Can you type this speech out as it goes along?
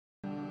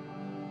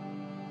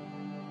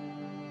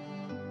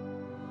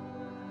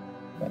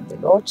When the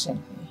Lord sent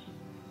me,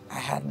 I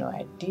had no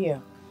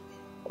idea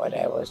what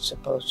I was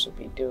supposed to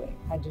be doing.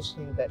 I just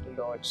knew that the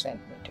Lord sent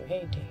me to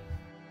Haiti.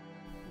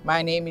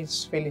 My name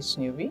is Phyllis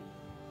Newby,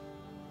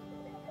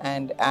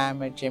 and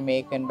I'm a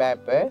Jamaican by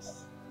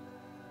birth.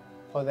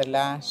 For the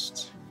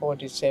last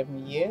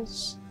 47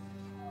 years,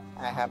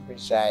 I have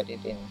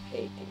resided in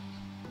Haiti.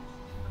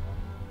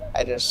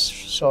 I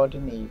just saw the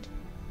need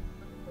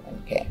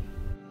and came.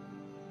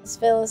 Miss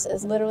Phyllis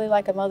is literally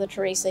like a Mother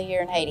Teresa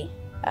here in Haiti.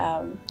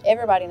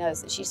 Everybody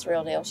knows that she's the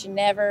real deal. She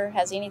never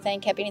has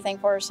kept anything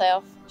for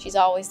herself. She's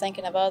always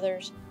thinking of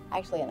others.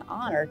 Actually an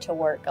honor to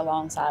work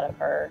alongside of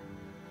her,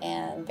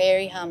 and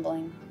very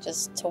humbling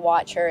just to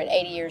watch her at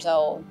 80 years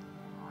old,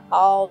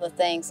 all the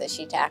things that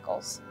she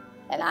tackles.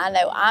 And I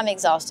know I'm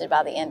exhausted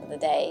by the end of the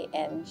day,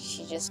 and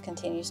she just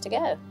continues to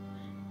go.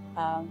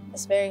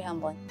 It's very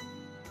humbling.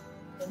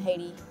 In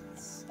Haiti,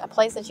 it's a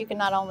place that you can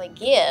not only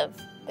give,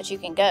 but you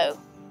can go.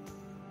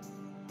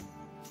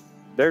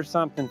 There's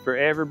something for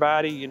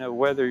everybody, you know,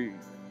 whether you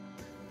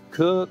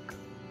cook,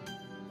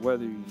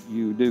 whether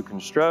you do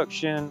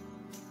construction,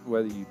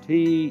 whether you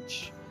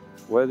teach,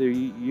 whether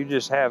you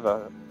just have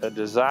a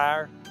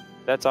desire,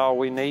 that's all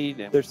we need.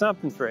 And there's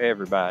something for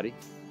everybody,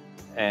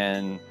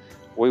 and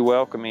we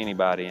welcome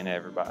anybody and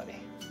everybody.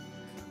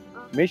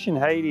 Mission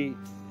Haiti,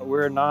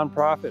 we're a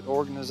nonprofit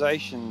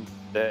organization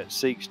that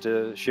seeks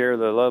to share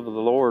the love of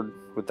the Lord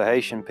with the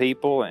Haitian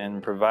people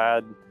and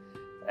provide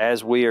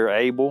as we are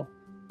able.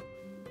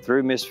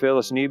 Through Miss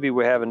Phyllis Newby,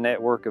 we have a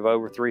network of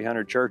over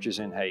 300 churches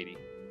in Haiti,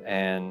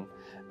 and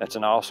that's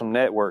an awesome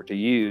network to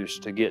use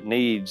to get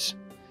needs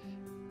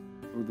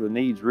where the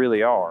needs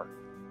really are.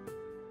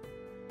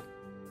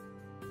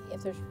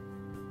 If there's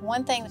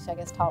one thing that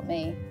has taught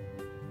me,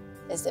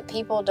 is that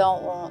people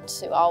don't want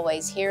to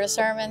always hear a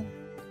sermon.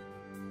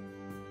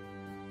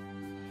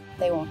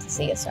 They want to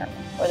see a sermon,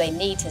 or they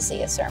need to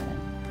see a sermon.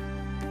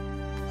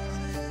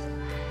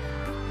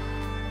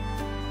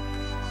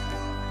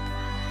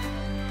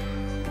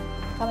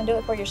 Come and do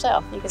it for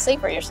yourself. You can see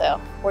for yourself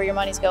where your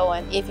money's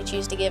going if you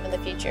choose to give in the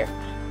future.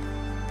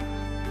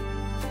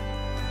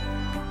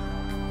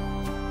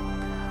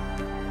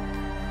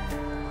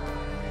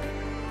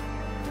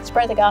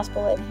 Spread the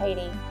gospel in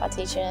Haiti by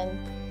teaching,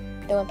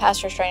 doing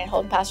pastor's training,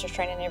 holding pastor's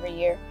training every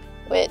year,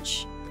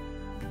 which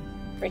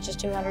reaches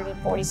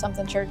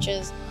 240-something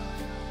churches.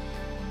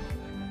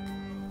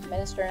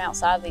 Ministering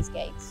outside these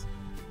gates,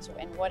 so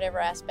in whatever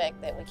aspect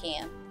that we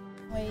can.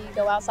 We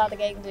go outside the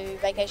gate and do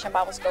vacation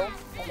Bible school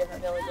in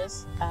different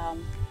villages,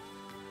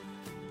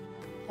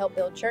 help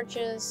build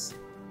churches.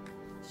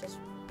 It's just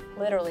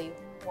literally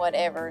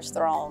whatever's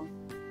thrown,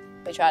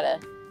 we try to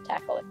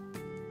tackle it.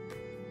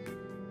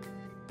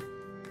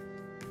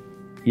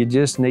 You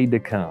just need to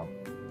come.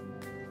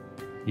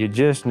 You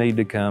just need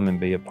to come and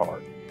be a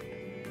part.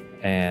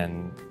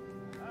 And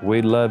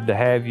we'd love to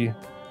have you,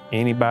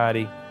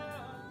 anybody,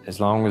 as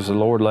long as the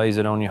Lord lays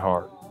it on your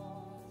heart.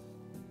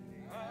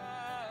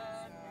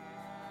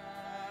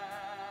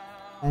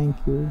 Thank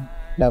you,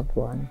 loved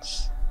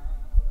ones,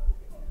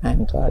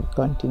 and God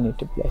continue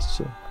to bless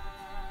you.